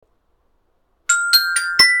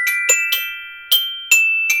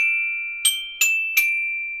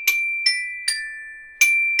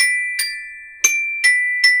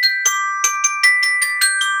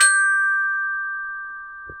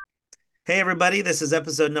Hey, everybody, this is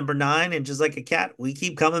episode number 9. And just like a cat, we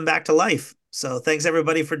keep coming back to life. So thanks,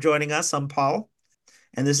 everybody, for joining us. I'm Paul,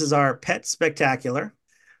 and this is our pet spectacular.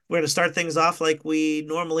 We're going to start things off like we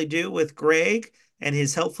normally do with Greg and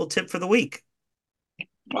his helpful tip for the week.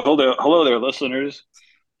 Hello there, listeners.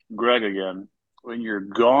 Greg again. When you're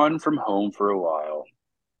gone from home for a while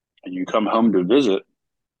and you come home to visit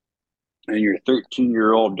and your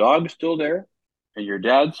 13-year-old dog's still there, and your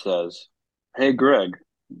dad says, "Hey, Greg,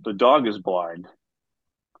 the dog is blind.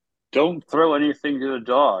 Don't throw anything to the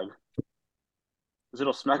dog because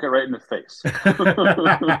it'll smack it right in the face."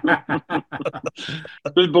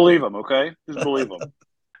 Just believe him, okay? Just believe him.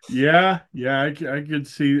 Yeah, I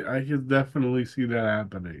could definitely see that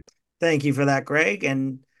happening. Thank you for that, Greg.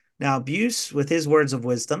 And now Buce with his words of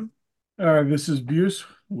wisdom. This is Buce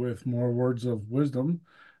with more words of wisdom.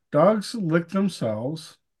 Dogs lick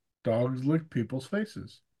themselves. Dogs lick people's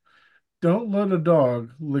faces. Don't let a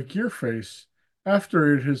dog lick your face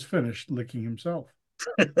after it has finished licking himself.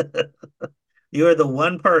 You are the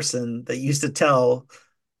one person that used to tell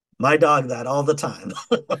my dog that all the time.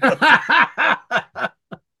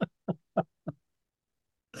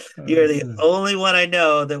 You're the only one I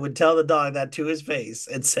know that would tell the dog that to his face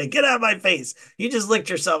and say, "Get out of my face. You just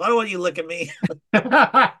licked yourself. I don't want you licking me."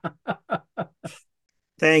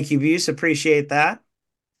 Thank you, Buse. Appreciate that.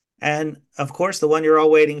 And of course, the one you're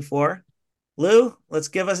all waiting for. Lou, let's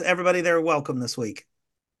give us everybody their welcome this week.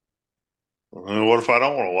 What if I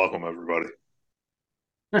don't want to welcome everybody?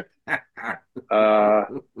 Uh,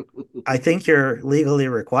 I think you're legally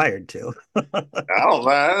required to.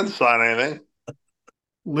 I didn't sign anything.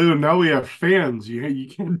 Lou, now we have fans. You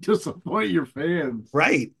can't disappoint your fans.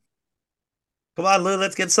 Right. Come on, Lou,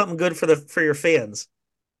 let's get something good for your fans.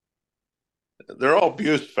 They're all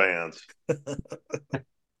Buce fans.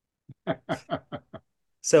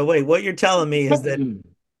 So wait, what you're telling me is that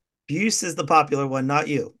Buse is the popular one, not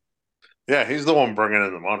you. Yeah, he's the one bringing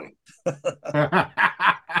in the money.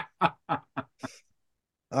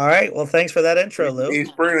 All right. Well, thanks for that intro, Lou.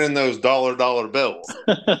 He's bringing in those dollar bills.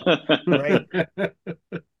 Right.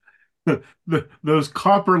 Those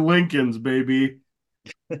copper Lincolns, baby.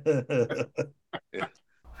 Yeah.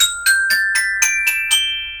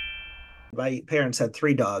 My parents had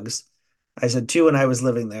 3 dogs. I said 2 when I was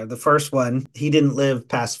living there. The first one, he didn't live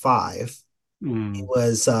past 5. He Mm.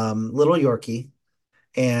 was little Yorkie,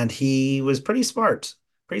 and he was pretty smart.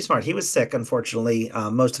 Pretty smart. He was sick, unfortunately,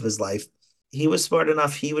 most of his life. He was smart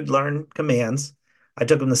enough. He would learn commands. I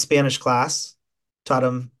took him to Spanish class, taught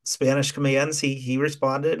him Spanish commands. He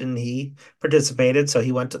responded and he participated. So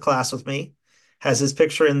he went to class with me. Has his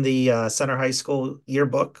picture in the Center High School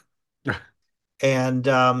yearbook, and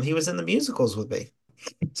he was in the musicals with me.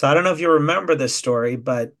 So I don't know if you remember this story,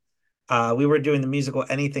 but we were doing the musical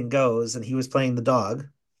Anything Goes, and he was playing the dog.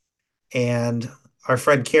 And our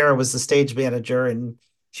friend Kara was the stage manager, and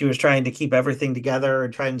she was trying to keep everything together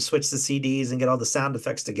and trying to switch the CDs and get all the sound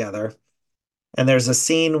effects together. And there's a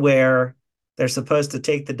scene where they're supposed to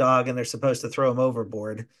take the dog and they're supposed to throw him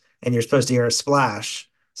overboard, and you're supposed to hear a splash.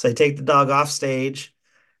 So they take the dog off stage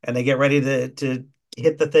and they get ready to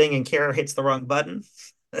hit the thing, and Kara hits the wrong button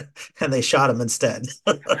and they shot him instead.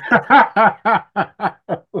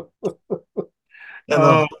 And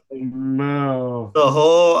Oh no. the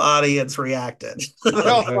whole audience reacted.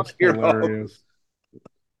 Well, That's you know, hilarious.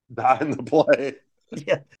 die in the play.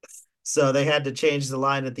 Yeah. So they had to change the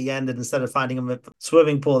line at the end, and instead of finding him at the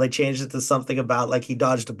swimming pool, they changed it to something about like he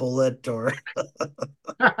dodged a bullet or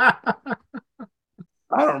I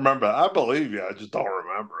don't remember. I believe you. I just don't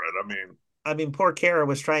remember it. I mean, I mean, poor Kara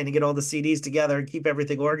was trying to get all the CDs together and keep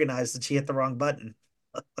everything organized, and she hit the wrong button.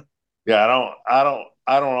 yeah, I don't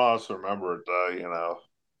honestly remember it.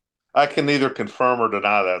 I can neither confirm or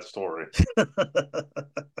deny that story.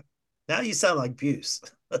 Now you sound like Buse.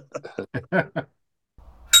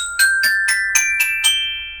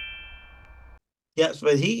 Yes,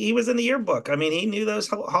 but he was in the yearbook. I mean, he knew those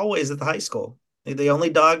hallways at the high school. The only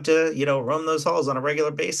dog to, roam those halls on a regular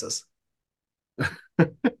basis.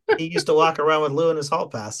 He used to walk around with Lou in his hall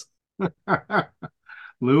pass.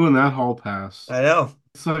 Lou and that hall pass. I know.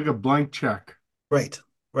 It's like a blank check. Right.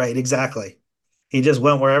 Right, exactly. He just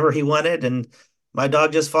went wherever he wanted, and my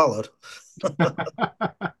dog just followed. I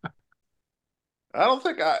don't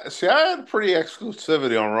think I see. I had pretty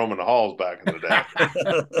exclusivity on Roman halls back in the day.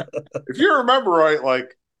 If you remember right,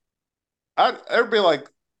 like there'd be like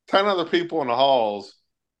 10 other people in the halls,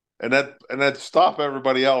 and that'd stop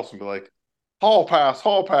everybody else and be like, hall pass,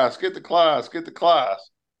 get to class, get to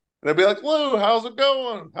class. And they'd be like, Lou, how's it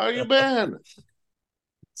going? How you been?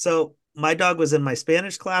 So my dog was in my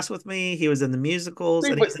Spanish class with me. He was in the musicals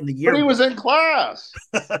See, and he was in the but he was yearbook. in class.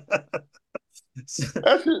 so,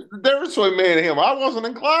 That's the difference between me and him. I wasn't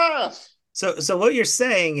in class. so what you're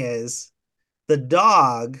saying is the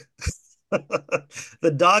dog,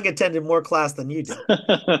 the dog attended more class than you did.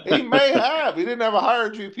 He may have. He didn't have a higher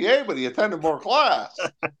GPA, but he attended more class.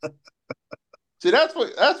 See, that's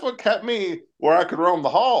what kept me where I could roam the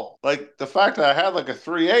hall. Like the fact that I had like a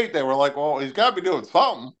 3.8, they were like, "Well, he's got to be doing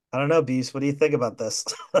something." I don't know, Beast. What do you think about this?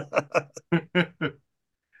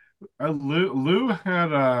 Lou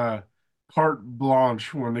had a carte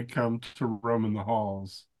blanche when it comes to roaming the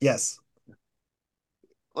halls. Yes.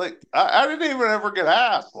 Like I didn't even ever get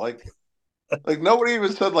asked. Like nobody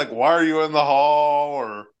even said like, "Why are you in the hall?"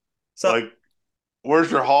 or So like, "Where's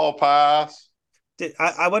your hall pass?"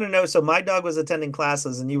 I want to know. So my dog was attending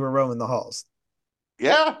classes and you were roaming the halls.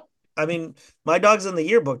 Yeah. I mean, my dog's in the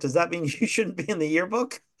yearbook. Does that mean you shouldn't be in the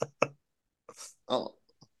yearbook? Oh,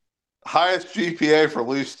 highest GPA for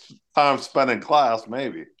least time spent in class,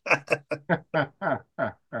 maybe. That's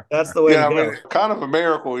the way to Yeah, I mean, go. kind of a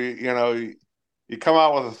miracle. You come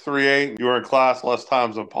out with a 3.8, you were in class less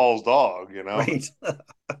times than Paul's dog, you know? Right.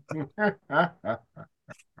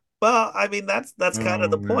 Well, I mean, that's kind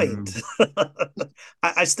of Oh the point. man.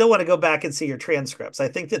 I still want to go back and see your transcripts. I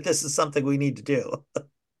think that this is something we need to do.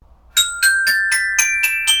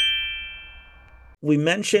 We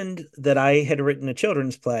mentioned that I had written a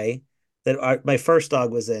children's play that my first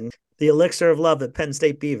dog was in, The Elixir of Love at Penn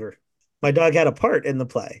State Beaver. My dog had a part in the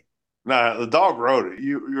play. Nah, the dog wrote it.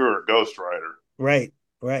 You were a ghostwriter. Right,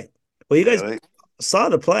 right. Well, you guys Yeah, saw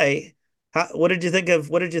the play. What did you think of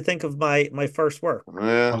my first work?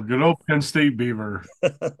 yeah. Oh, good old Penn State Beaver.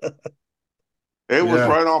 It was Yeah.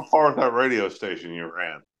 right on par with that radio station you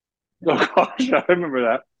ran. Oh gosh, I remember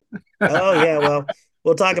that. Oh yeah, well,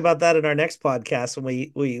 we'll talk about that in our next podcast when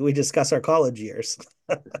we discuss our college years.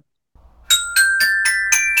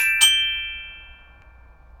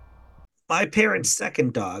 My parents'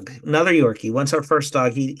 second dog, another Yorkie. Once our first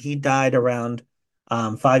dog, he died around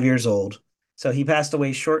 5 years old. So he passed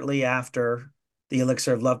away shortly after the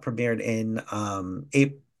Elixir of Love premiered in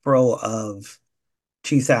April of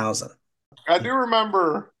 2000. I do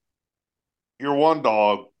remember your one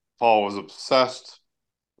dog, Paul, was obsessed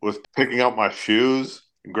with picking up my shoes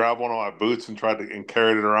and grabbed one of my boots and tried to and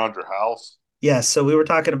carried it around your house. Yes, so we were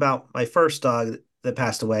talking about my first dog that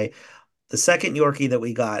passed away. The second Yorkie that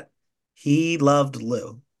we got, he loved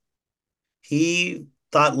Lou. He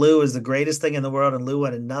thought Lou was the greatest thing in the world, and Lou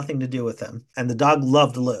wanted nothing to do with him. And the dog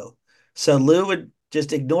loved Lou. So Lou would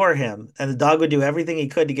just ignore him, and the dog would do everything he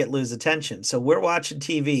could to get Lou's attention. So we're watching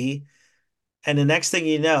TV, and the next thing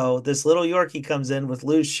you know, this little Yorkie comes in with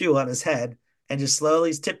Lou's shoe on his head and just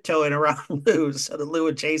slowly is tiptoeing around Lou so that Lou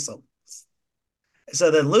would chase him.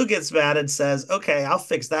 So then Lou gets mad and says, "Okay, I'll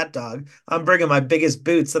fix that dog. I'm bringing my biggest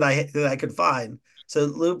boots that I could find." So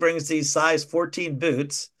Lou brings these size 14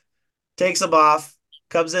 boots, takes them off,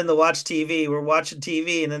 comes in to watch TV. We're watching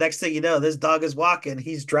TV, and the next thing you know, this dog is walking.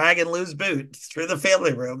 He's dragging Lou's boot through the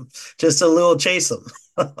family room just so Lou will chase him.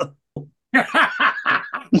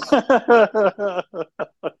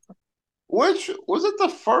 Which was it the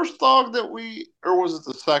first dog that or was it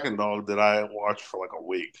the second dog that I watched for like a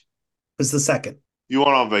week? Was the second. You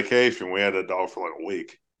went on vacation. We had a dog for like a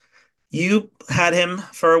week. You had him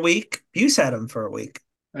for a week. Buce had him for a week,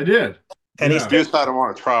 I did. and he Yeah. still. Just had him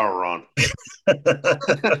on a trial run.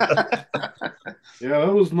 Yeah,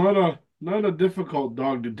 that was not a difficult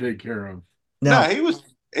dog to take care of. No, No, he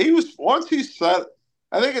was once he set.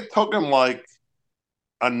 I think it took him like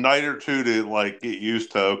a night or two to like get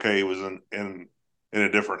used to. Okay, he was in a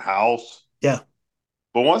different house. yeah,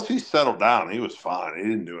 But once he settled down, he was fine. He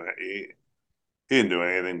didn't do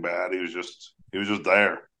anything bad. He was just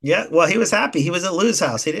there. yeah. Well, he was happy. He was at Lou's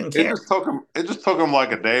house. He didn't It care. just took him. It just took him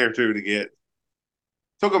like a day or two to get.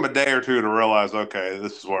 Took him a day or two to realize, okay,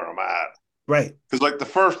 this is where I'm at. Right. Because like the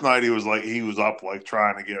first night, he was up like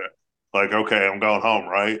trying to get it. Like, okay, I'm going home,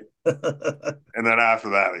 right? And then after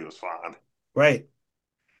that, he was fine. Right.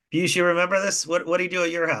 Buce, you remember this? What do you do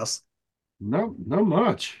at your house? No, not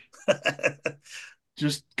much.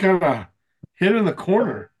 Just kind of hit in the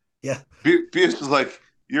corner. Yeah. Buce is like,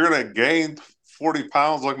 you're gonna gain 40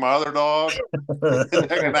 pounds like my other dog in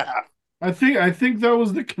like a nap. I think that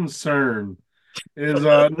was the concern. Is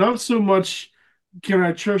not so much can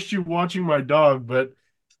I trust you watching my dog, but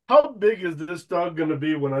how big is this dog going to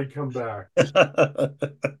be when I come back?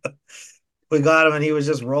 We got him and he was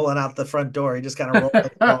just rolling out the front door. He just kind of rolled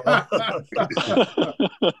the ball.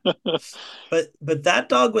 But that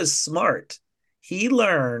dog was smart. He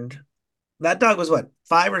learned that dog was what,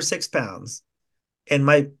 5 or 6 pounds. And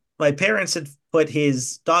my my parents had put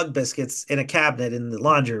his dog biscuits in a cabinet in the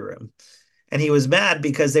laundry room. And he was mad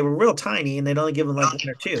because they were real tiny and they'd only give him like one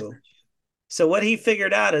or two. So what he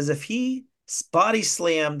figured out is if he body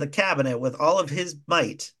slammed the cabinet with all of his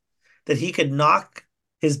might, that he could knock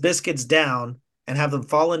his biscuits down and have them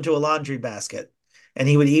fall into a laundry basket. And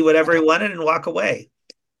he would eat whatever he wanted and walk away.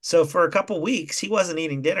 So for a couple weeks, he wasn't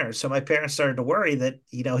eating dinner. So my parents started to worry that,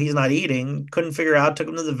 he's not eating, couldn't figure out, took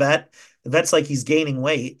him to the vet. The vet's like he's gaining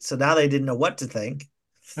weight. So now they didn't know what to think.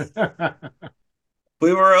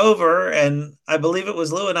 We were over, and I believe it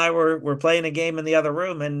was Lou and I were playing a game in the other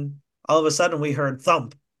room, and all of a sudden we heard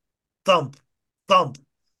thump, thump, thump.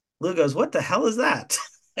 Lou goes, "What the hell is that?"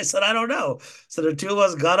 I said, "I don't know." So the two of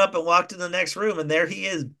us got up and walked in the next room, and there he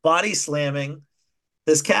is, body slamming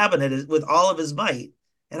this cabinet with all of his might.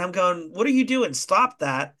 And I'm going, "What are you doing? Stop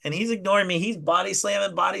that." And he's ignoring me. He's body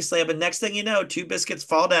slamming, body slamming. Next thing you know, two biscuits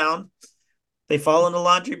fall down. They fall in the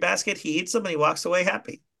laundry basket. He eats them and he walks away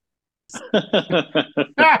happy.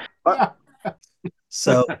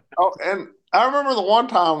 So, Oh, and I remember the one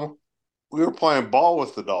time we were playing ball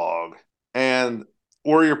with the dog, and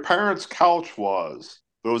where your parents' couch was,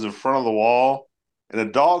 it was in front of the wall, and a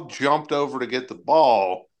dog jumped over to get the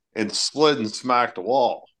ball and slid and smacked the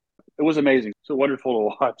wall. It was amazing. So wonderful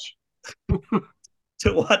to watch.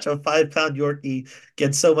 to watch a 5-pound Yorkie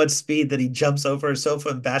get so much speed that he jumps over a sofa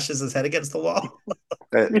and bashes his head against the wall.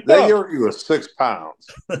 That Yeah. Yorkie was 6 pounds.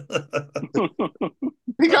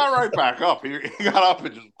 He got right back up. He got up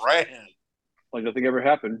and just ran. Like nothing ever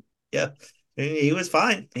happened. Yeah, he was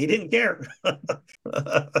fine. He didn't care. But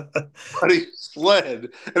he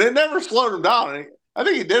slid, and it never slowed him down. I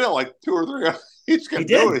think he did it like 2 or 3. He just He kept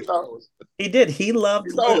doing did. it. He did. He He loved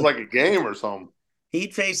thought it was Lou. like a game or something.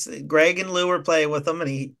 He'd face Greg and Lou were playing with him, and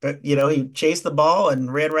he chased the ball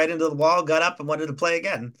and ran right into the wall, got up, and wanted to play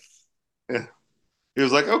again. Yeah. He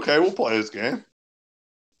was like, "Okay, we'll play this game."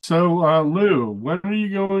 So, Lou, when are you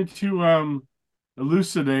going to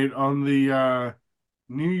elucidate on the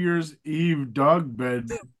New Year's Eve dog bed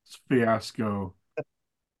fiasco?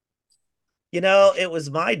 It was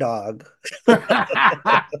my dog.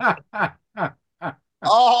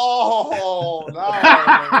 Oh, now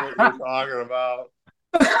I remember what you're talking about.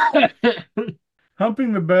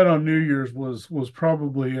 Humping the bed on New Year's was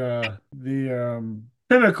probably the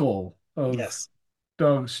pinnacle of Yes,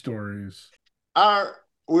 dog stories. I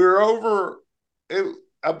we were over. It,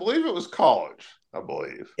 I believe it was college. I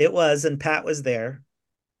believe it was, and Pat was there.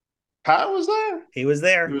 Pat was there. He was It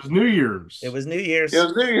there. was New Year's. It was New Yeah, it Year's.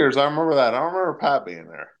 was New Year's. I remember that. I don't remember Pat being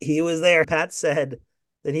there. He was there. Pat said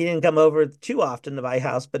that he didn't come over too often to my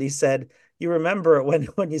house, but he said, "You remember it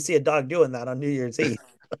when you see a dog doing that on New Year's Eve."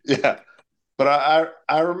 Yeah, but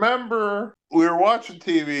I remember we were watching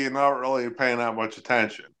TV and not really paying that much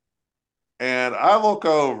attention, and I look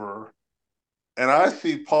over and I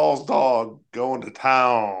see Paul's dog going to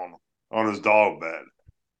town on his dog bed.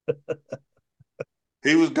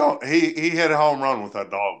 He was going. He hit a home run with that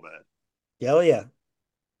dog bed. Oh yeah.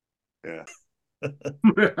 Yeah.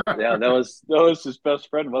 Yeah, that was his best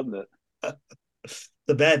friend, wasn't it?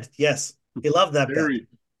 The bed, yes. He loved that bed.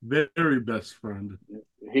 Very, very best friend.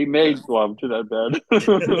 He made love to that bed.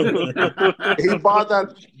 He bought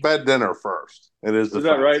that bed dinner first. It is the Is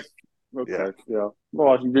that fact. right? Okay, yeah.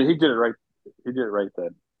 Well, he did it right. He did it right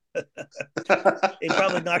then. He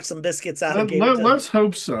probably knocked some biscuits out and gave it to Let's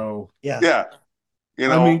hope so. Yeah. Yeah.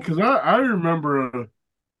 I mean, because I remember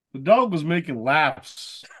the dog was making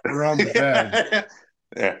laps around the bed.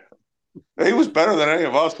 Yeah. He was better than any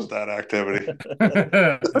of us with that activity.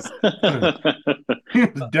 He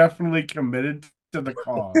was definitely committed to the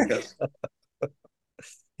cause. Yes.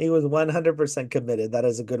 He was 100% committed. That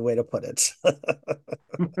is a good way to put it.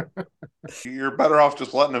 You're better off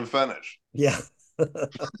just letting him finish. Yeah.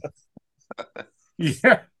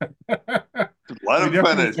 Yeah. Let him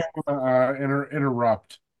finish.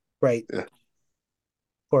 Interrupt. Right. Yeah.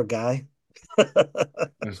 Poor guy.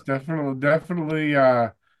 It's definitely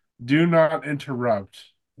do not interrupt.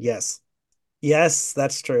 Yes. Yes,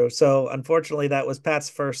 that's true. So unfortunately, that was Pat's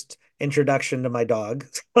first introduction to my dog.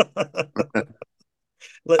 I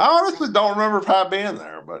honestly don't remember Pat being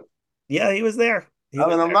there, but Yeah, he was there. I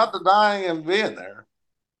mean, I'm not denying him being there.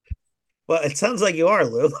 Well, it sounds like you are,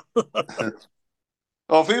 Lou.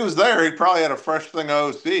 Well, if he was there, he probably had a fresh thing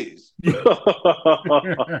of OCs.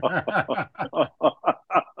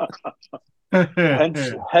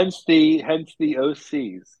 hence the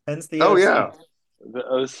OCs. Hence the Oh, OC. yeah. The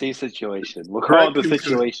OC situation. We'll Greg call it the can-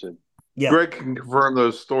 situation. Yeah. Greg can confirm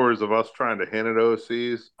those stories of us trying to hint at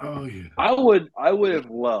OCs. Oh yeah. I would have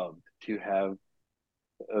loved to have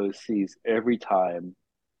OCs every time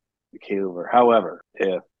we came over. However,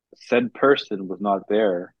 if said person was not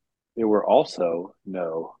there, there were also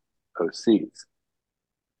no OCs.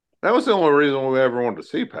 That was the only reason we ever wanted to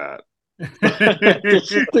see Pat. just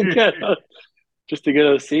to get just to get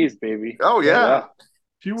OCs, baby. Oh Tell you yeah.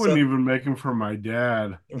 She wouldn't So, even make him for my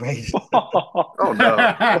dad. right. that. Oh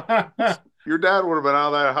no. Your dad would have been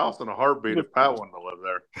out of that house in a heartbeat if Pat wouldn't have lived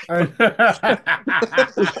there.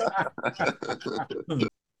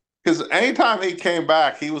 Because anytime he came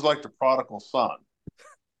back, he was like the prodigal son.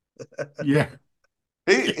 Yeah.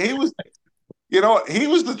 He was, he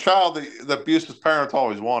was the child that Buce's parents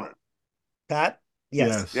always wanted. Pat?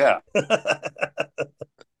 Yes. Yes. Yeah.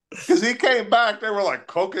 Because he came back, they were like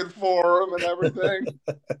cooking for him and everything.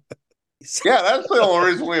 Yeah, that's the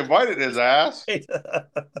only reason we invited his ass. If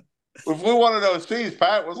we wanted OCs,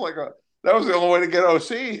 Pat was like that was the only way to get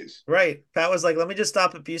OCs. Right. Pat was like, let me just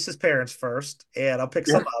stop at Buce's parents first and I'll pick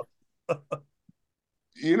Yeah. some up.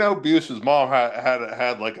 Buce's mom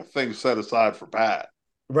had like a thing set aside for Pat.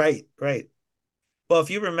 Right, right. Well, if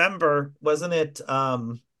you remember, wasn't it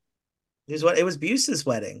it was Buce's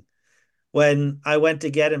wedding when I went to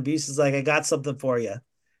get him, Buce is like, I got something for you.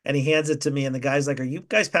 And he hands it to me, and the guy's like, are you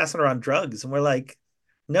guys passing around drugs? And we're like,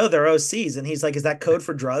 no, they're OCs. And he's like, is that code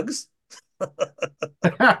for drugs? Some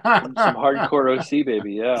hardcore OC,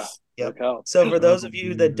 baby. Yeah, no Yep. counts. So for Oh, those of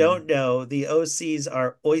you that baby. don't know, the OCs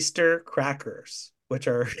are oyster crackers, which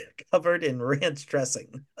are covered in ranch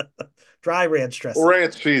dressing, dry ranch dressing,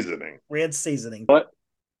 Ranch seasoning. ranch seasoning. But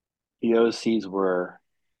the OCs were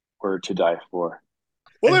to die for.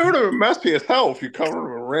 Well, And they would have been messy as hell if you covered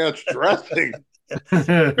them in ranch dressing.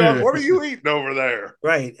 God, what are you eating over there?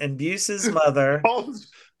 right. And Buce's mother Paul's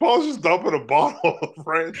just dumping a bottle of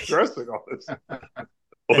ranch dressing on his and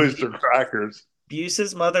oyster crackers.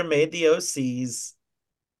 Buce's mother made the OCs,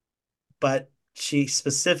 but she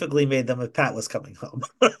specifically made them if Pat was coming home.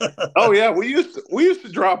 Oh yeah, we used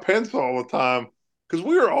to drop hints all the time because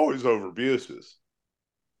we were always over Buce's.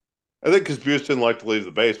 I think because Buce didn't like to leave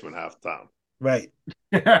the basement half the time. Right.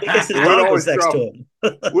 Because his So we'd dog was always next to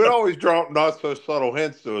drop him. we'd always drop not so subtle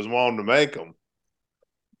hints to his mom to make them.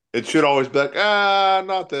 It should always be like,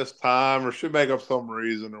 not this time, or she'd make up some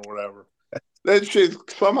reason or whatever. Then she'd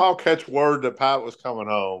somehow catch word that Pat was coming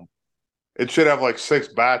home. It should have like 6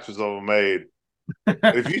 batches of them made.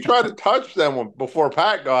 If you tried to touch them before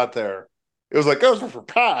Pat got there, it was like, those are for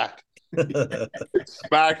Pat. It'd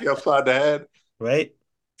smack you upside the head. Right.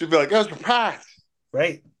 She'd be like, those are Pat.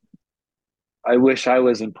 Right. I wish I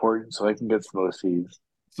was important so I can get some OCs.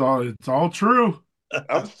 So it's all true.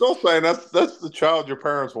 I'm still saying that's the child your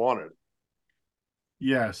parents wanted.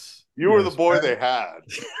 Yes. You were the Yes. boy they had.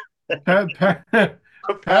 Pat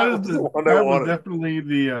Pat was the one they Pat was wanted. definitely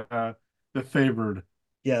the favored.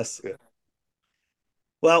 Yes. Yeah.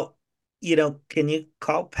 Well, can you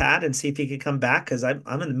call Pat and see if he could come back? Because I'm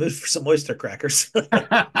in the mood for some oyster crackers.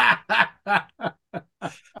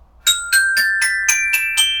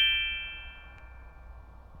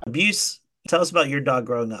 Abuse, tell us about your dog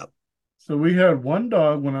growing up. So we had one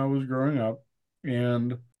dog when I was growing up,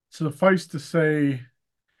 and suffice to say,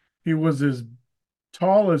 he was as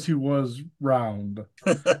tall as he was round.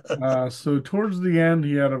 So towards the end,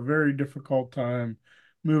 he had a very difficult time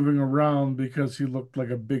moving around because he looked like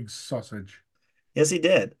a big sausage. Yes, he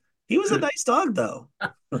did. He was a nice dog, though.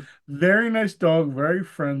 Very nice dog, very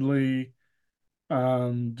friendly,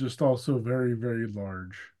 just also very, very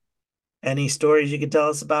large. Any stories you could tell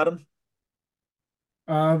us about him?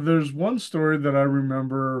 There's one story that I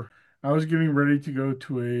remember. I was getting ready to go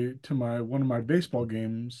to my one of my baseball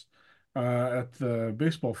games at the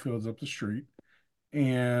baseball fields up the street,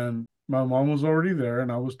 and my mom was already there,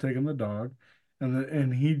 and I was taking the dog,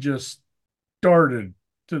 and he just darted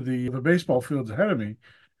to the baseball fields ahead of me,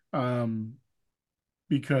 um,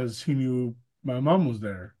 because he knew my mom was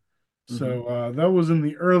there. Mhm. So that was in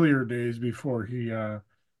the earlier days before he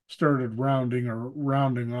started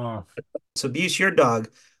rounding off. So, Abuse, your dog.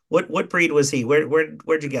 What breed was he?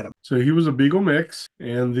 Where'd you get him? So he was a Beagle mix,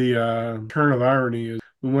 and the turn of irony is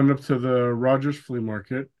we went up to the Rogers Flea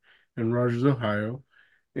Market in Rogers, Ohio,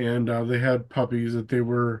 and they had puppies that they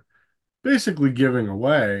were basically giving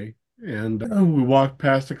away. And we walked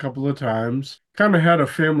past a couple of times, kind of had a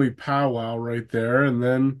family powwow right there, and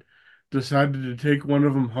then decided to take one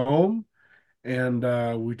of them home. And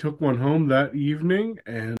we took one home that evening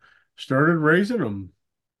and started raising them.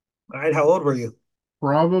 All right, how old were you?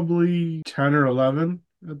 Probably 10 or 11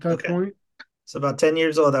 at that Okay. point. So about 10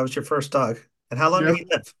 years old, that was your first dog. And how long did Yep, he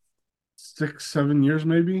live? 6, 7 years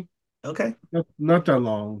maybe. Okay. Not that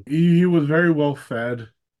long. He was very well fed.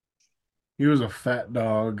 He was a fat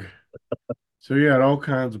dog. So he had all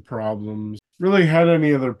kinds of problems. Really had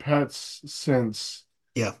any other pets since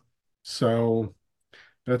Yeah. So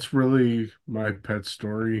that's really my pet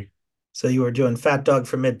story. So you were doing fat dog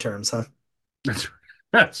for midterms, huh?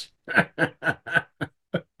 That's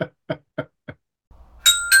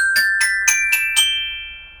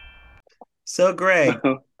So, Greg, it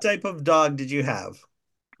what type of dog did you have?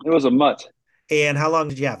 was a mutt. And how long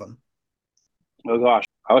did you have him? Oh gosh,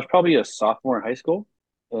 I was probably a sophomore in high school,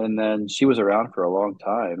 and then she was around for a long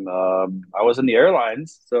time. I was in the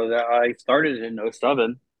airlines, so that I started in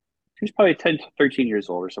 '07. She was probably 10, 13 years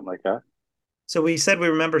old or something like that. So we said we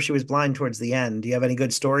remember she was blind towards the end. Do you have any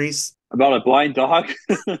good stories? About a blind dog?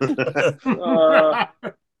 uh,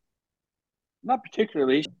 Not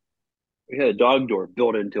particularly. We had a dog door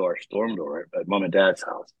built into our storm door at mom and dad's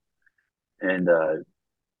house, and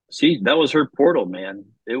that was her portal, man.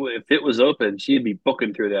 If it was open, she'd be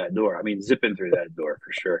booking through that door. I mean, zipping through that door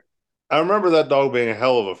for sure. I remember that dog being a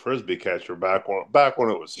hell of a frisbee catcher back when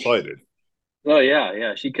it was sighted. Oh yeah,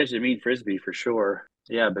 yeah. She catches a mean frisbee for sure.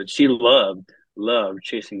 Yeah, but she loved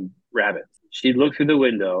chasing rabbits. She'd look through the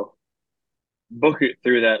window, book it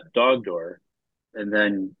through that dog door, and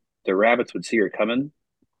then the rabbits would see her coming.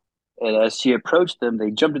 And as she approached them,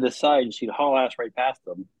 they jumped to the side and she'd haul ass right past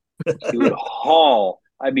them. She would haul,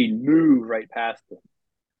 I mean, move right past the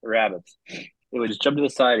rabbits. They would just jump to the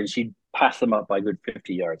side and she'd pass them up by a good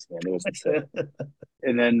 50 yards, man. It was insane.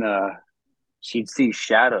 And then she'd see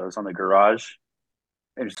shadows on the garage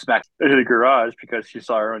and smack into the garage because she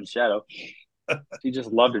saw her own shadow. She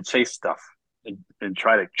just loved to chase stuff and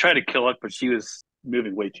try to kill it, but she was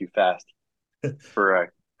moving way too fast for a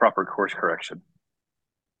proper course correction.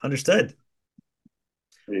 Understood.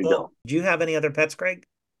 There you Well, go. do you have any other pets, Greg?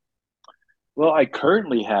 Well, I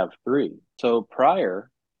currently have three. So prior,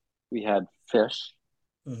 we had fish,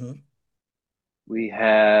 Hmm. we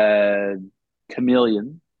had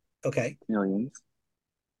chameleon, Okay. chameleons.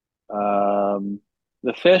 Um,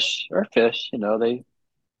 the fish are fish,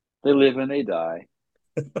 they live and they die.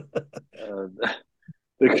 Uh,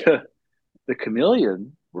 the the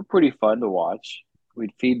chameleon were pretty fun to watch.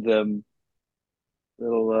 We'd feed them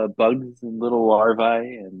little bugs and little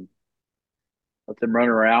larvae and let them run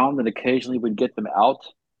around, and occasionally we'd get them out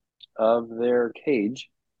of their cage,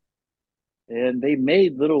 and they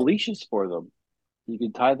made little leashes for them. You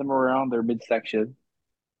could tie them around their midsection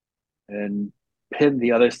and pin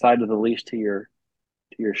the other side of the leash to your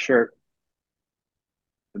shirt,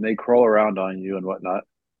 and they crawl around on you and whatnot.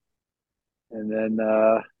 And then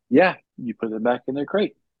yeah, you put them back in their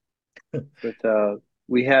crate. But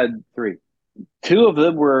we had three. Two of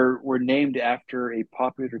them were named after a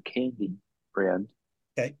popular candy brand,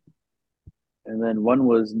 Okay. and then one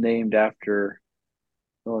was named after,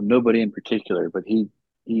 well, nobody in particular, but he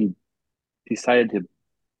decided to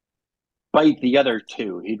bite the other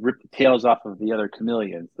two. He'd rip the tails off of the other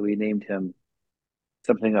chameleon, so we named him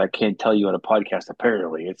something I can't tell you on a podcast.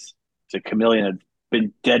 Apparently, it's a chameleon that's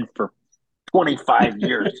been dead for 25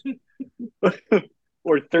 years or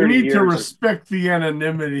we 30 need to years, or respect the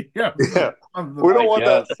anonymity Yeah, of we don't I want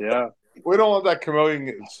that. guess, yeah, We don't want that chameleon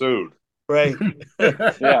getting sued. Right. You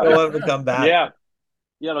yeah, don't want him to come back. yeah,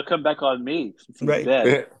 yeah. It'll come back on me since he's Right.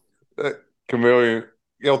 dead. That chameleon,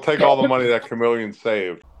 you'll take all the money that chameleon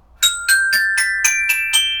saved.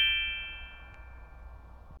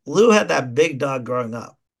 Lou had that big dog growing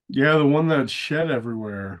up, Yeah, the one that shed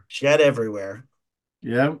everywhere. shed everywhere.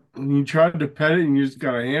 Yep. And you tried to pet it and you just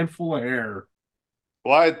got a handful of hair.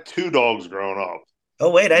 Well, I had two dogs growing up. Oh,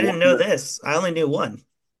 wait, I didn't know One, this. I only knew one.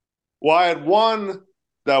 well, I had one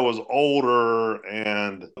that was older,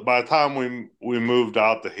 and by the time we moved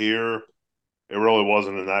out to here, it really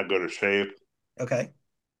wasn't in that good a shape, Okay.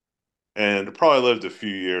 and it probably lived a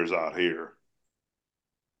few years out here.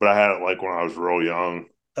 But I had it like when I was real young,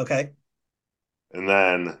 Okay. and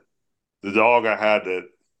then the dog I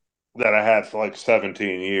had for like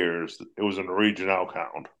 17 years, it was a Norwegian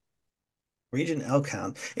Elkhound. Region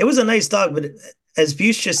Elkhound. It was a nice dog, but as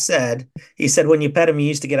Buce just said, he said when you pet him, you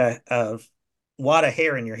used to get a wad of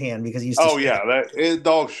hair in your hand because he used to Oh shed yeah,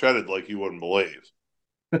 dog shedded like you wouldn't believe.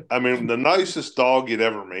 I mean, the nicest dog you'd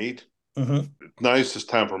ever meet, it. Hmm. nicest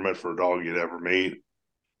temperament for a dog you'd ever meet.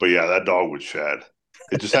 But yeah, that dog would shed.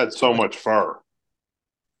 It just had so much fur.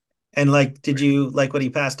 And like, did you like when he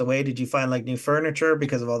passed away? Did you find like new furniture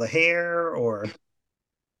because of all the hair, or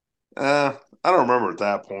I don't remember at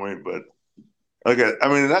that point, but I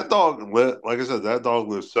mean, that dog lived, like I said, that dog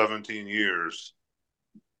lived 17 years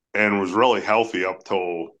and was really healthy up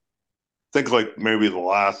till, I think like maybe the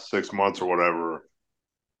last 6 months or whatever.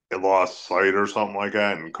 It lost sight or something like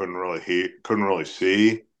that and couldn't really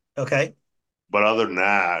see. okay? But other than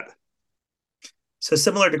that, So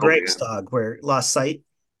similar to oh Greg's yeah, dog, where lost sight.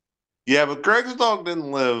 yeah. But Greg's dog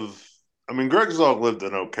didn't live. I mean, Greg's dog lived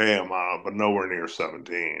an okay amount, but nowhere near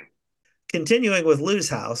 17. Continuing with Lou's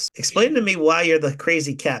house, explain to me why you're the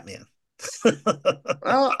crazy cat man.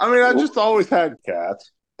 Well, I mean, I just always had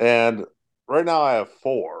cats, and right now I have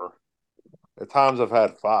four. At times I've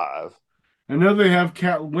had five. I know they have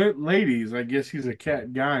cat ladies. I guess he's a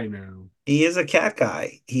cat guy now. He is a cat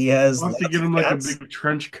guy. He has I'll have to lots get of him like a cats. big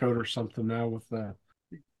trench coat or something now with that,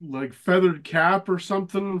 like feathered cap or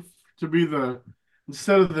something to be the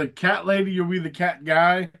instead of the cat lady, you'll be the cat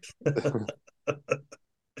guy.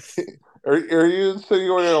 Are you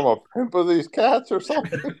insinuating I'm a pimp of these cats or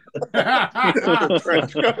something? With a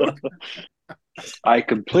trench coat? I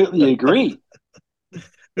completely agree.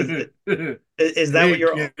 Is that what Hey,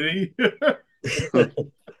 your kitty.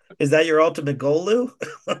 is that your ultimate goal, Lou?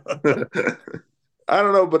 I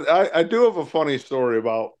don't know, but I do have a funny story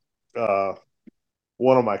about uh,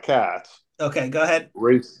 one of my cats Okay, go ahead.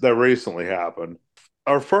 that recently happened.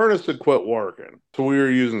 Our furnace had quit working, so we were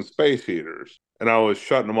using space heaters, and I was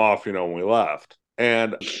shutting them off, when we left.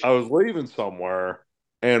 And I was leaving somewhere,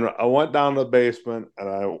 and I went down to the basement,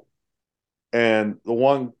 and the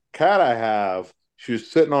one cat I have, she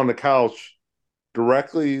was sitting on the couch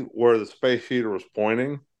directly where the space heater was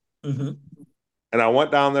pointing. Hmm. And I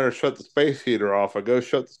went down there to shut the space heater off. I go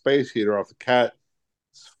shut the space heater off. The cat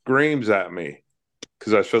screams at me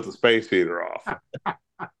because I shut the space heater off.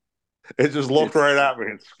 It just looked right It's at me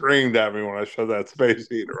and screamed at me when I shut that space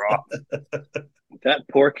heater off. that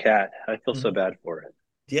poor cat. I feel so bad for it.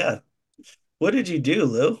 Yeah. What did you do,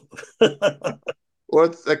 Lou? Well,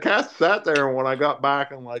 the cat sat there, and when I got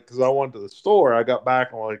back and because I went to the store, I got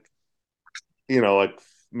back and like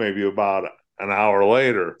maybe about an hour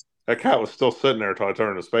later, that cat was still sitting there until I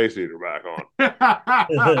turned the space heater back on.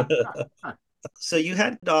 So you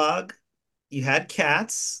had dog, you had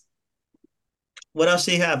cats. What else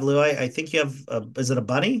do you have, Lou? I think you have is it a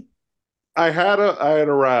bunny? I had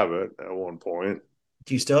a rabbit at one point.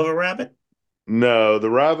 Do you still have a rabbit? No, the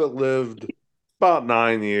rabbit lived about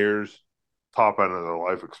 9 years. Top end of their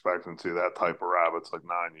life expectancy. That type of rabbit's like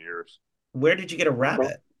 9 years. Where did you get a Okay.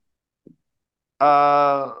 rabbit?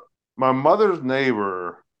 Uh, my mother's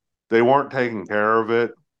neighbor, they weren't taking care of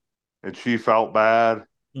it, and she felt bad.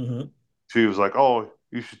 Hmm. She was like, "Oh,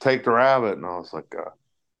 you should take the rabbit," and I was like,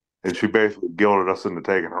 and she basically guilted us into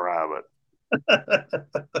taking a rabbit.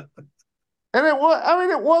 And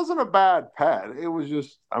it wasn't a bad pet. It was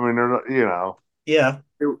just, I mean, they're not, Yeah,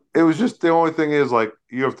 it was just the only thing is like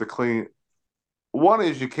you have to clean. One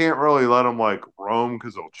is you can't really let them like roam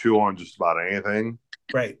because they'll chew on just about anything.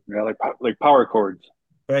 right, Yeah, like power cords.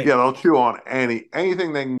 right. Yeah, they'll chew on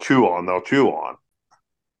anything they can chew on, they'll chew on.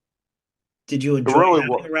 Did you It enjoy really having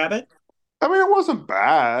was. a rabbit? I mean, it wasn't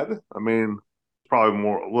bad. I mean, it's probably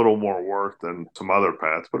a little more work than some other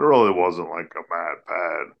pets, but it really wasn't like a bad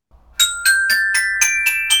pet.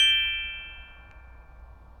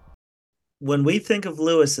 When we think of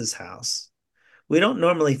Lewis's house, we don't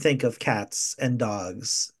normally think of cats and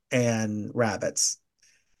dogs and rabbits.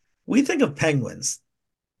 We think of penguins.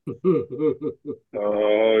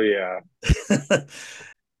 Oh yeah.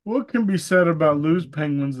 What can be said about Lou's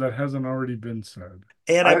penguins that hasn't already been said?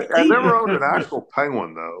 And I I believe never owned an actual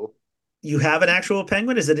penguin though. you have an actual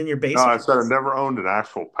penguin. Is it in your No, I basement? said I never owned an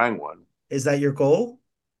actual penguin. Is that your goal?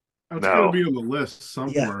 That's got to No. be on the list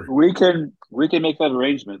Yeah, somewhere. We can make that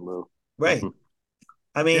arrangement, Lou. right.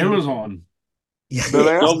 I mean, Amazon. yeah, No,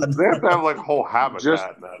 yeah. Don't they have to have like a whole just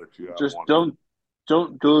habitat in that if you have just one.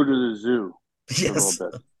 don't go to the zoo for a little Yes.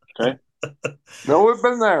 bit. Okay. No, we've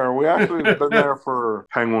been there. We actually have been there for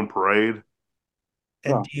penguin parade.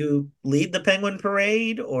 And Yeah. do you lead the penguin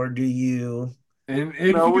parade or do you? And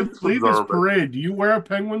if No, you we could just leave this observe it. parade, do you wear a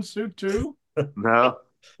penguin suit too? No,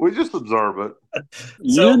 we just observe it.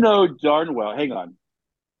 You So, know darn well. Hang on.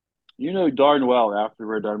 You know darn well after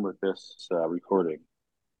we're done with this recording,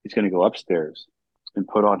 he's going to go upstairs and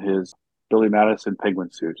put on his Billy Madison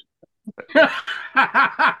penguin suit.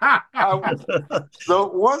 I, the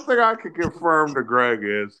one thing I can confirm to Greg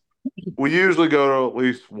is we usually go to at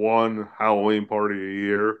least one Halloween party a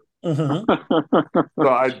year. mhm. So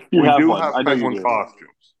You we have do one. have I know you penguin do.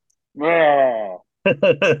 costumes. Ah,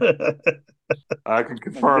 I can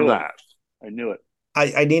I confirm knew it. that. I knew it.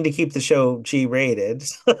 I need to keep the show G rated.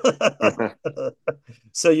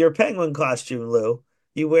 So your penguin costume, Lou,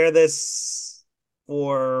 you wear this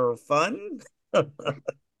for fun?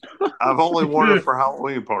 I've only worn it for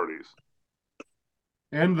Halloween parties.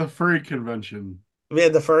 And the furry convention. We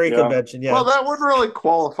had the furry Yeah. convention, yeah. Well, that wouldn't really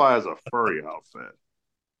qualify as a furry outfit.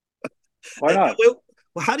 Why not?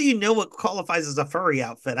 Well, how do you know what qualifies as a furry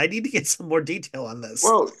outfit? I need to get some more detail on this.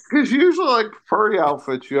 Well, because usually like furry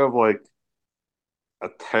outfits, you have like a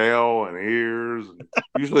tail and ears. And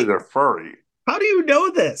usually they're furry. How do you know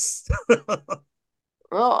this?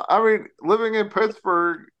 Well, I mean, living in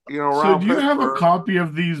Pittsburgh, So, around do you have a Pittsburgh, copy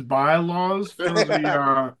of these bylaws for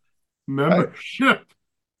the I, membership?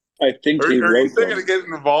 I think he are you wrote thinking them. of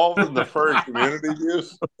getting involved in the furry community,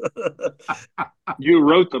 Use? You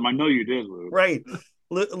wrote them. I know you did, Lou. Right.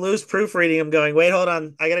 Lou's proofreading him going, wait, hold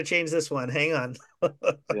on. I got to change this one. Hang on.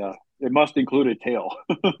 Yeah, it must include a tail.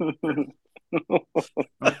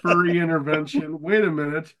 A furry intervention. Wait a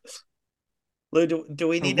minute. Lou, do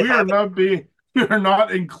we need to We are have it? not being we are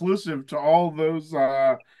not inclusive to all those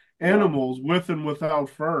No. animals with and without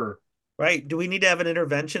fur. Right. Do we need to have an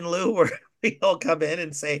intervention, Lou, where we all come in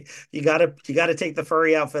and say, you gotta take the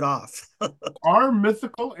furry outfit off? Are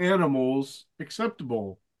mythical animals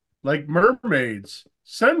acceptable? Like mermaids,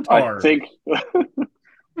 I centaurs. think,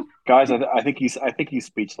 guys, I think he's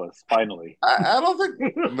speechless. Finally. I don't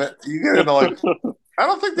think you get into I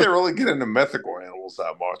don't think they really get into mythical animals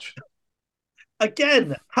that much.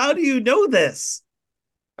 Again, how do you know this?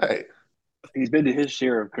 Hey, He's been to his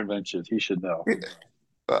share of conventions. He should know.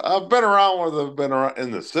 I've been around where they've been around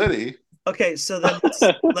in the city. Okay, so then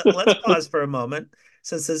let's pause for a moment.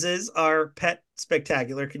 Since this is our pet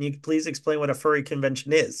spectacular, can you please explain what a furry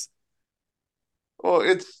convention is? Well,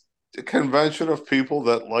 it's a convention of people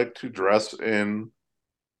that like to dress in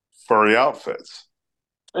furry outfits.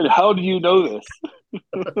 And how do you know this?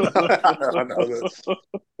 I know this.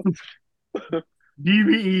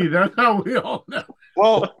 DVE, that's how we all know.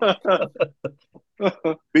 Well,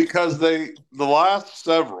 because the last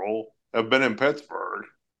several have been in Pittsburgh.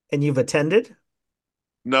 And you've attended?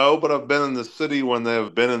 No, but I've been in the city when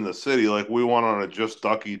they've been in the city. Like we went on a Just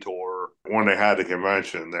Ducky tour when they had the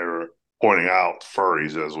convention. They were pointing out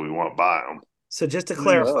furries as we went by them. So just to Please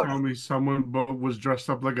clarify, Oh. tell me someone was dressed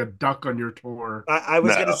up like a duck on your tour. I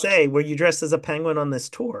was No, going to say, were you dressed as a penguin on this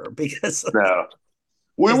tour? Because no.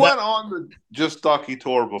 We is went that, on the Just Ducky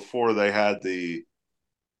tour before they had the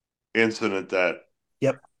incident that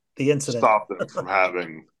yep, the incident. stopped them from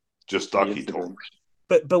having Just The Ducky incident. tours.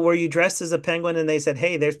 But were you dressed as a penguin and they said,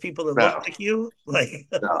 "Hey, there's people that look No, like you"? Like,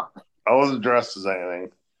 no. I wasn't dressed as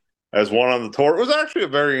anything. As one on the tour. It was actually a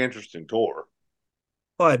very interesting tour.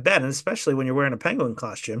 well, I bet, and especially when you're wearing a penguin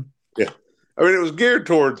costume. Yeah. I mean, it was geared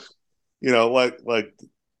towards, like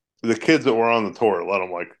the kids that were on the tour, let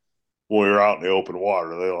them like when we were out in the open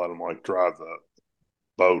water, they let them like drive the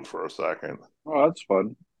boat for a second. Oh, that's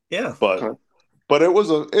fun. Yeah. But Okay. but it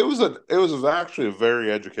was actually a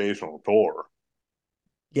very educational tour.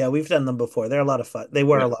 Yeah, we've done them before. They're a lot of fun. They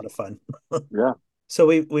were a Yeah. lot of fun. Yeah. So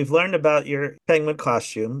we've learned about your penguin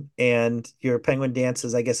costume and your penguin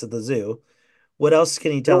dances, I guess, at the zoo. What else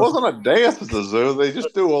can you It tell us? wasn't a dance at the zoo. They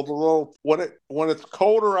just do a little when it's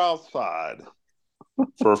colder outside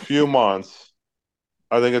for a few months.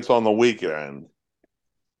 I think it's on the weekend.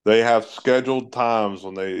 They have scheduled times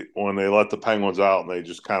when they let the penguins out and they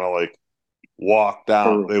just kind of like walk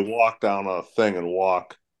down. For They walk down a thing and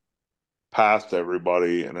walk past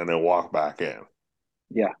everybody, and then they walk back in.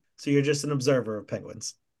 yeah. So you're just an observer of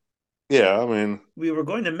penguins. Yeah, I mean, We were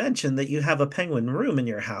going to mention that you have a penguin room in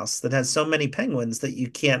your house that has so many penguins that you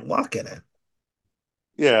can't walk in it.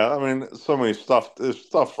 yeah, I mean, so many stuff. There's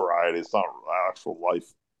stuff variety. It's not actual life,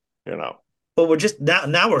 you know. But we're just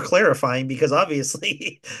now we're clarifying because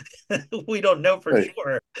obviously we don't know for Hey,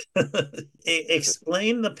 sure.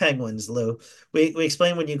 Explain the penguins, Lou. We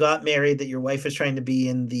explained when you got married that your wife is trying to be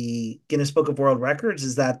in the Guinness Book of World Records.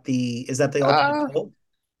 Is that the ultimate uh, goal?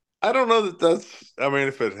 I don't know that that's. I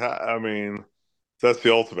mean, I mean, if that's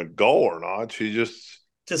the ultimate goal or not. She just,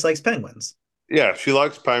 Just likes penguins. yeah, she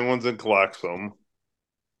likes penguins and collects them,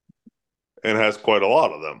 and has quite a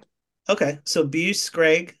lot of them. Okay, so Buce,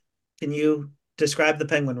 Greg, can you describe the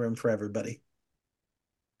penguin room for everybody?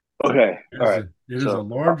 Okay. All right. It is a So,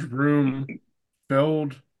 large room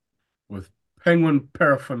filled with penguin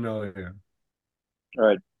paraphernalia. all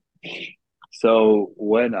right. So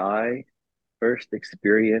when I first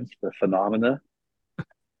experienced the phenomena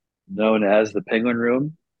known as the penguin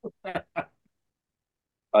room,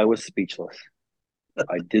 I was speechless.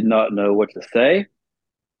 I did not know what to say.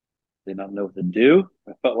 Did not know what to do.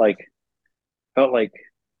 I felt like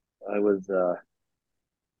I was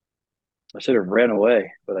I should have ran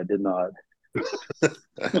away, but I did not.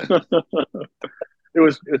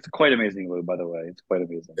 It's quite amazing, Lou, by the way. It's quite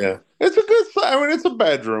amazing. Yeah, it's a good. I mean, it's a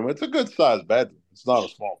bedroom. It's a good sized bedroom. It's not a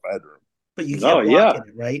small bedroom. But you No, can't walk yeah. in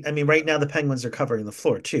it, right? I mean, right now the penguins are covering the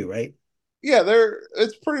floor too, right? Yeah, there.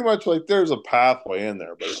 It's pretty much like there's a pathway in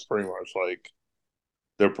there, but it's pretty much like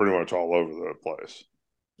they're pretty much all over the place.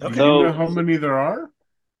 Do Okay. you know So how many there are?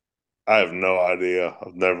 I have no idea.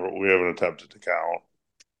 We haven't attempted to count.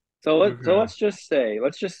 Okay. let's just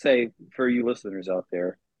say for you listeners out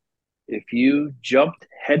there, if you jumped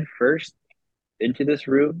headfirst into this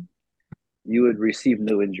room, you would receive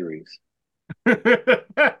no injuries. For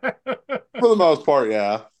the most part,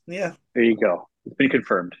 yeah. Yeah. There you go. It's been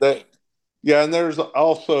confirmed. That yeah, and there's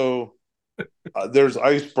also there's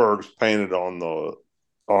icebergs painted on the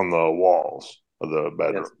walls of the Yes.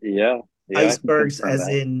 bedroom. Yeah. Yeah, I can Icebergs confirm as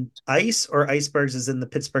that. in ice or icebergs as in the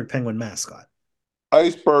Pittsburgh Penguin mascot?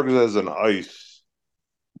 Icebergs as an icebergs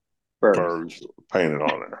Bergs. painted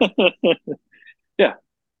on there. Yeah.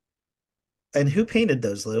 And who painted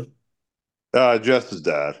those, Lou? Jess's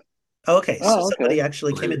dad. Okay, so Oh, okay. somebody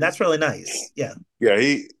actually came in. That's really nice. Yeah.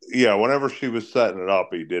 Yeah, whenever she was setting it up,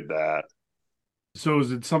 he did that. So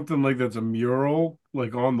is it something like that's a mural,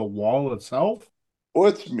 like on the wall itself?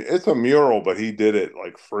 Well, it's a mural, but he did it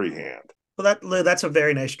like freehand. Well, Lou, that's a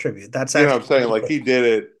very nice tribute. That's You know what actually I'm saying? pretty Like cool. he did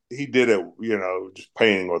it, just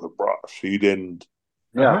painting with a brush. He didn't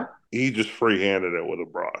Yeah. Uh-huh. he just freehanded it with a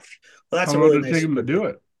brush. Well, that's How a long really did it take nice him to do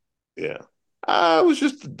tribute. it? Yeah. It was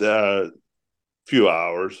just a few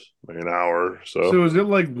hours, maybe an hour or so. So is it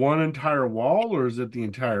like one entire wall or is it the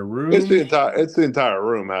entire room? It's the entire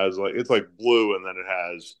room has like it's like blue and then it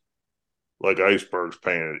has like icebergs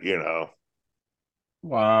painted.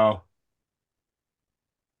 Wow.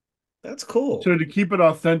 That's cool. So to keep it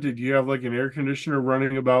authentic, you have like an air conditioner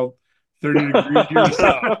running about 30 degrees to your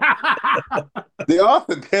side. No, the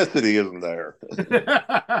authenticity isn't there.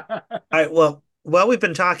 All right. Well, while we've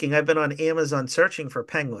been talking, I've been on Amazon searching for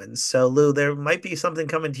penguins. So, Lou, there might be something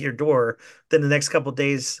coming to your door within the next couple of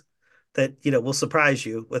days that, will surprise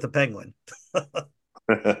you with a penguin.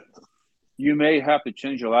 You may have to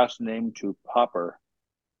change your last name to Popper.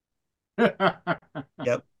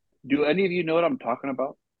 Yep. Do any of you know what I'm talking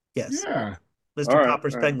about? Yes. Yeah. Mr. All right.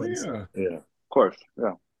 Popper's All right. Of Penguins. Yeah. Yeah. course.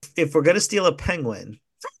 Yeah. If we're going to steal a penguin,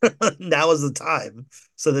 now is the time.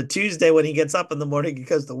 So the Tuesday when he gets up in the morning, he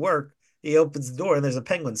goes to work, he opens the door and there's a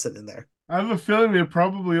penguin sitting there. I have a feeling they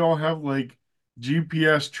probably all have like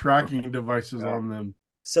GPS tracking devices Yeah. on them.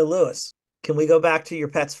 So, Lewis, can we go back to your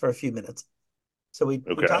pets for a few minutes? So we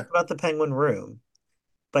Okay. talked about the penguin room,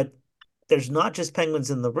 but there's not just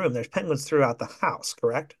penguins in the room. There's penguins throughout the house,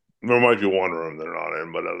 correct? There might be one room they're not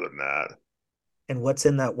in, but other than that, And what's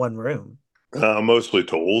in that one room? mostly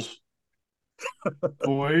tools.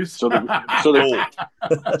 Toys. So the so the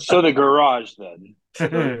Tools. so the garage then.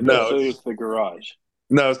 Let's No, say it's the garage.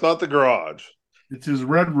 no, it's not the garage. It's his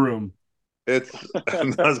red room. It's no,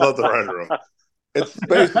 it's not the right room. It's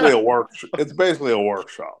basically a work. It's basically a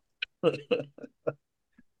workshop.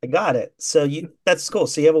 I got it. So that's cool.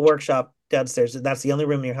 So you have a workshop downstairs, and that's the only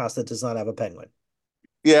room in your house that does not have a penguin.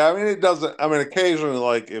 Yeah, I mean it doesn't. I mean occasionally,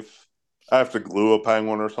 like if I have to glue a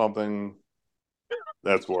penguin or something,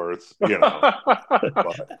 that's where it's.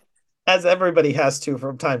 But As everybody has to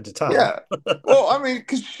from time to time. yeah, well, I mean,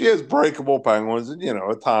 because she has breakable penguins, and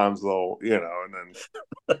at times and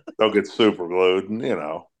then they'll get super glued,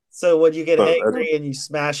 and. So when you get So angry and you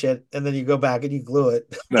smash it, and then you go back and you glue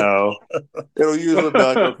it. no, it'll usually be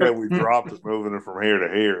like, okay, we dropped it, moving it from here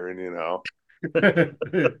to here, and.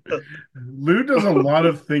 Lou does a lot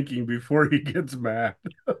of thinking before he gets mad.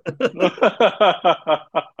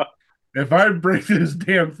 If I break this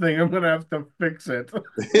damn thing, I'm gonna have to fix it.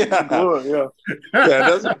 Yeah, Glue it, yeah. yeah, it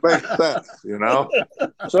doesn't make sense.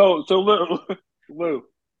 So Lou,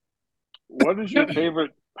 what is your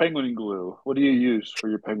favorite penguin glue? What do you use for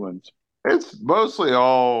your penguins? It's mostly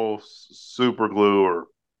all super glue or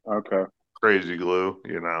Okay. crazy glue.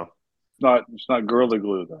 It's not Gorilla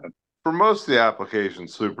Glue then. For most of the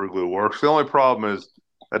applications, super glue works. The only problem is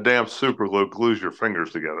that damn super glue glues your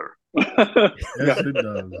fingers together. Yeah. Yes, it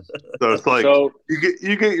does. So it's like So you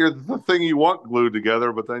get the thing you want glued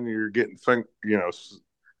together, but then you're getting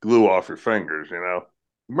glue off your fingers.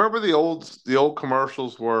 Remember the old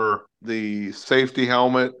commercials where the safety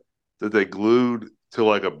helmet that they glued to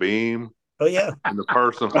like a beam Oh yeah. and the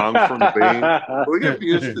person hung from the beam? We get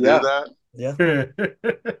used to do yeah, that. Yeah.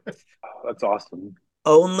 that's awesome.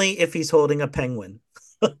 Only if he's holding a penguin.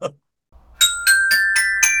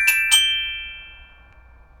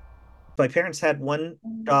 My parents had one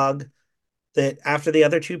dog that after the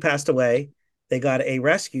other two passed away, they got a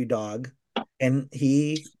rescue dog and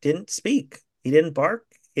he didn't speak. He didn't bark.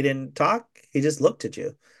 He didn't talk. He just looked at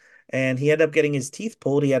you. And he ended up getting his teeth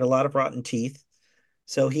pulled. He had a lot of rotten teeth.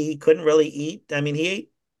 So he couldn't really eat. I mean, he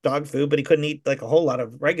ate dog food, but he couldn't eat like a whole lot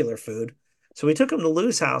of regular food. So we took him to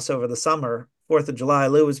Lou's house over the summer, 4th of July.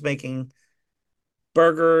 Lou was making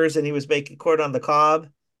burgers and he was making corn on the cob.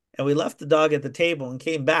 And we left the dog at the table and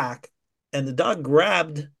came back. And the dog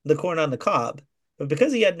grabbed the corn on the cob. But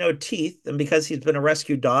because he had no teeth and because he's been a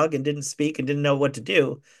rescue dog and didn't speak and didn't know what to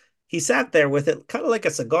do, he sat there with it kind of like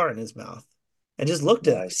a cigar in his mouth and just looked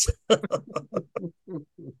at Nice. us.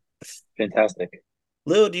 Fantastic.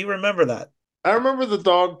 Lou, do you remember that? I remember the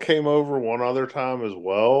dog came over one other time as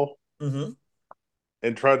well Mm-hmm.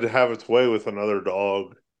 and tried to have its way with another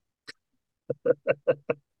dog.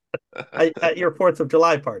 At your 4th of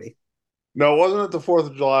July party. No, it wasn't at the 4th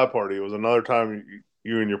of July party. It was another time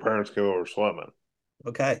you and your parents came over swimming.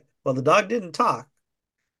 Okay. Well, the dog didn't talk,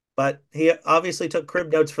 but he obviously took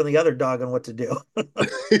crib notes from the other dog on what to do.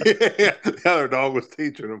 Yeah, the other dog was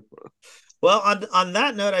teaching him. Well, on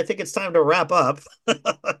that note, I think it's time to wrap up.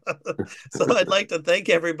 So I'd like to thank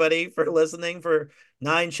everybody for listening for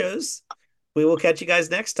 9 shows. We will catch you guys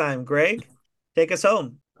next time. Greg, take us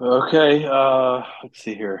home. Okay, let's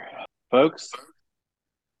see here. Folks,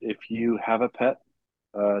 if you have a pet,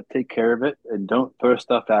 take care of it and don't throw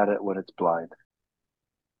stuff at it when it's blind.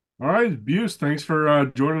 All right, Buce, thanks for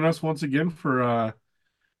joining us once again for a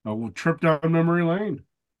trip down memory lane.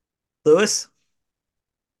 Lewis,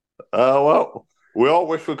 Well, we all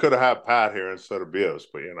wish we could have had Pat here instead of Buce,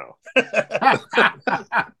 but you know.